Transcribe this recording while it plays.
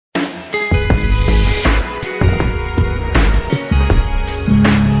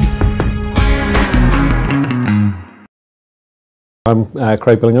I'm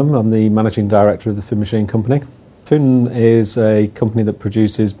Craig Billingham. I'm the Managing Director of the Fin Machine Company. Fin is a company that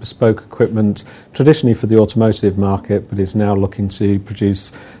produces bespoke equipment traditionally for the automotive market, but is now looking to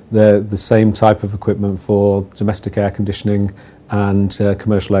produce the same type of equipment for domestic air conditioning and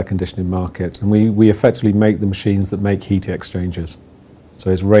commercial air conditioning market. And we effectively make the machines that make heat exchangers.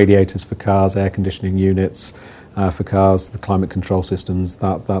 So it's radiators for cars, air conditioning units for cars, the climate control systems,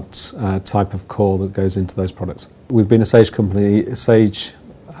 that type of core that goes into those products. We've been a Sage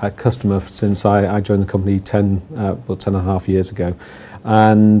customer since I joined the company 10 and a half years ago,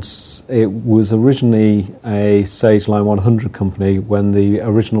 and it was originally a Sage Line 100 company when the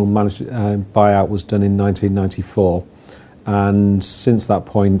original buyout was done in 1994, and since that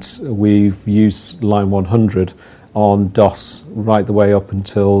point we've used Line 100 on DOS right the way up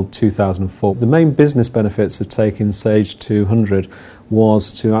until 2004. The main business benefits of taking Sage 200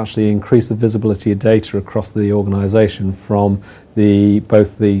 was to actually increase the visibility of data across the organisation from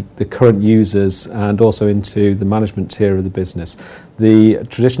both the current users and also into the management tier of the business. The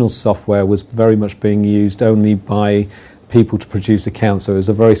traditional software was very much being used only by people to produce accounts, so it was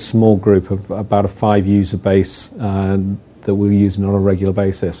a very small group of about a 5 user base that we're using on a regular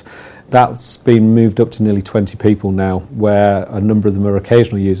basis. That's been moved up to nearly 20 people now, where a number of them are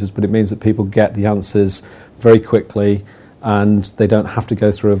occasional users, but it means that people get the answers very quickly and they don't have to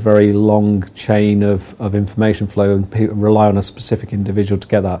go through a very long chain of information flow and rely on a specific individual to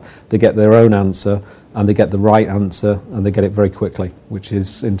get that. They get their own answer and they get the right answer and they get it very quickly, which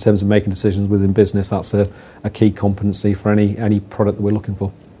is, in terms of making decisions within business, that's a key competency for any product that we're looking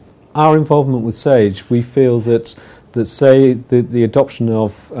for. Our involvement with Sage, we feel that the adoption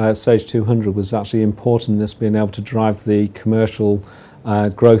of Sage 200 was actually important in us being able to drive the commercial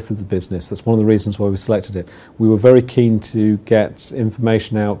growth of the business. That's one of the reasons why we selected it. We were very keen to get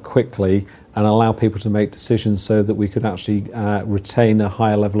information out quickly and allow people to make decisions so that we could actually retain a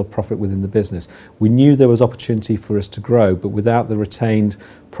higher level of profit within the business. We knew there was opportunity for us to grow, but without the retained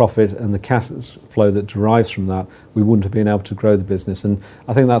profit and the cash flow that derives from that, we wouldn't have been able to grow the business. And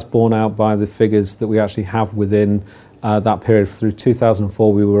I think that's borne out by the figures that we actually have within that period. Through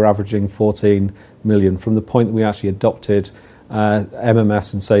 2004, we were averaging 14 million. From the point that we actually adopted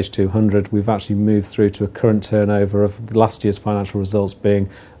MMS and Sage 200, we've actually moved through to a current turnover of last year's financial results being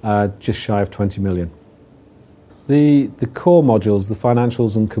just shy of 20 million. The core modules, the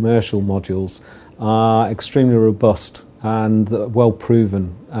financials and commercial modules, are extremely robust and well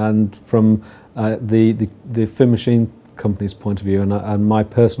proven, and from the Fin Machine Company's point of view and my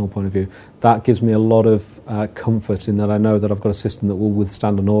personal point of view, that gives me a lot of comfort in that I know that I've got a system that will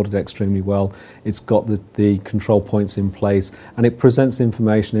withstand an audit extremely well. It's got the control points in place, and it presents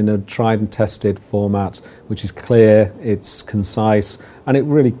information in a tried and tested format, which is clear, it's concise, and it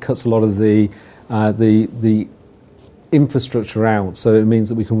really cuts a lot of the infrastructure out, so it means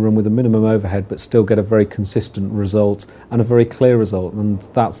that we can run with a minimum overhead but still get a very consistent result and a very clear result. And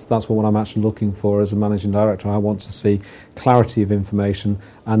that's what I'm actually looking for as a managing director. I want to see clarity of information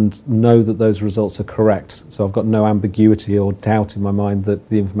and know that those results are correct, so I've got no ambiguity or doubt in my mind that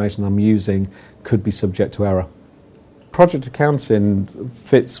the information I'm using could be subject to error. Project accounting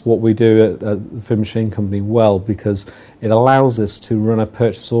fits what we do at the Fin Machine Company well, because it allows us to run a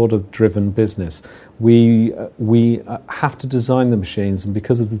purchase order driven business. We have to design the machines, and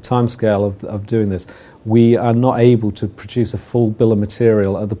because of the timescale of doing this, we are not able to produce a full bill of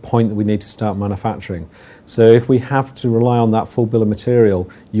material at the point that we need to start manufacturing. So if we have to rely on that full bill of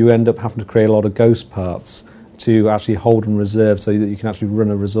material, you end up having to create a lot of ghost parts to actually hold and reserve so that you can actually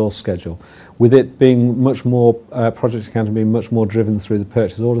run a resource schedule. With it being much more, project accounting being much more driven through the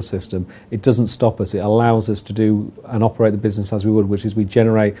purchase order system, it doesn't stop us. It allows us to do and operate the business as we would, which is we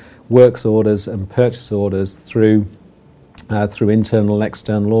generate works orders and purchase orders through internal and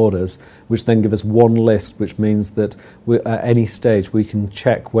external orders, which then give us one list, which means that at any stage we can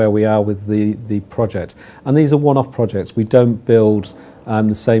check where we are with the project. And these are one-off projects. We don't build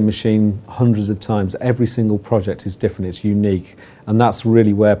the same machine hundreds of times. Every single project is different, it's unique, and that's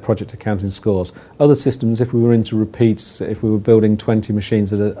really where project accounting scores. Other systems, if we were into repeats, if we were building 20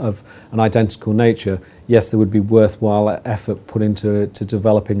 machines of an identical nature, yes, there would be worthwhile effort put into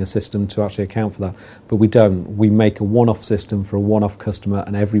developing a system to actually account for that, but we don't. We make a one-off system for a one-off customer,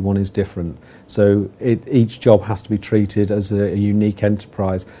 and everyone is different. So each job has to be treated as a unique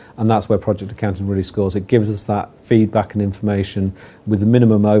enterprise, and that's where project accounting really scores. It gives us that feedback and information with the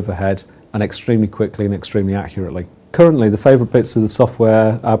minimum overhead and extremely quickly and extremely accurately. Currently, the favourite bits of the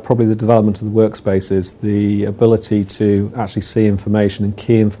software are probably the development of the workspaces, the ability to actually see information and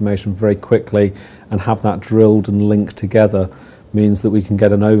key information very quickly and have that drilled and linked together. means that we can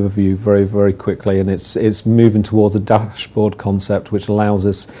get an overview very, very quickly, and it's moving towards a dashboard concept which allows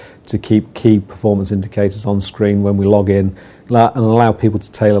us to keep key performance indicators on screen when we log in and allow people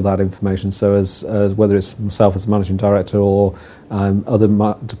to tailor that information. So as whether it's myself as managing director or other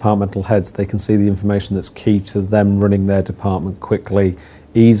departmental heads, they can see the information that's key to them running their department quickly,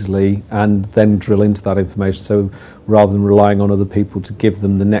 easily, and then drill into that information. So rather than relying on other people to give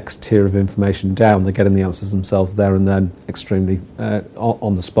them the next tier of information down, they're getting the answers themselves there and then, extremely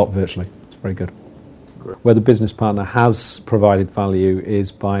on the spot virtually. It's very good. Where the business partner has provided value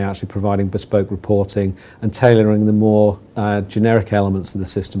is by actually providing bespoke reporting and tailoring the more generic elements of the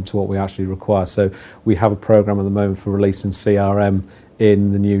system to what we actually require. So we have a program at the moment for releasing CRM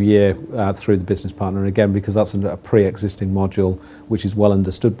in the new year through the business partner, and again, because that's a pre-existing module which is well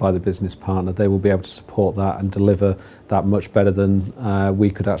understood by the business partner, they will be able to support that and deliver that much better than we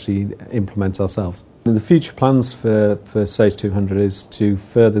could actually implement ourselves. And the future plans for Sage 200 is to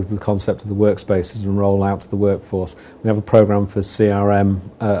further the concept of the workspaces and roll out to the workforce. We have a program for CRM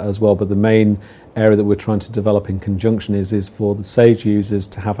as well, but the main area that we're trying to develop in conjunction is for the Sage users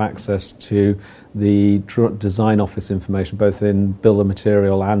to have access to the design office information, both in bill of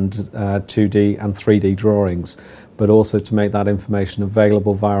material and 2D and 3D drawings, but also to make that information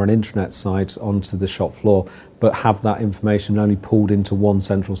available via an intranet site onto the shop floor, but have that information only pulled into one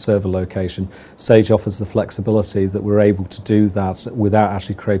central server location. Sage offers the flexibility that we're able to do that without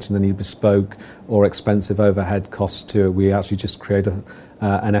actually creating any bespoke or expensive overhead costs to it. We actually just create an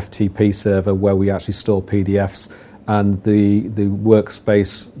FTP server where we actually store PDFs, and the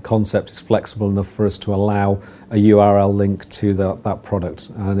workspace concept is flexible enough for us to allow a URL link to that product,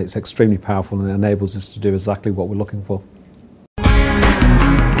 and it's extremely powerful and it enables us to do exactly what we're looking for.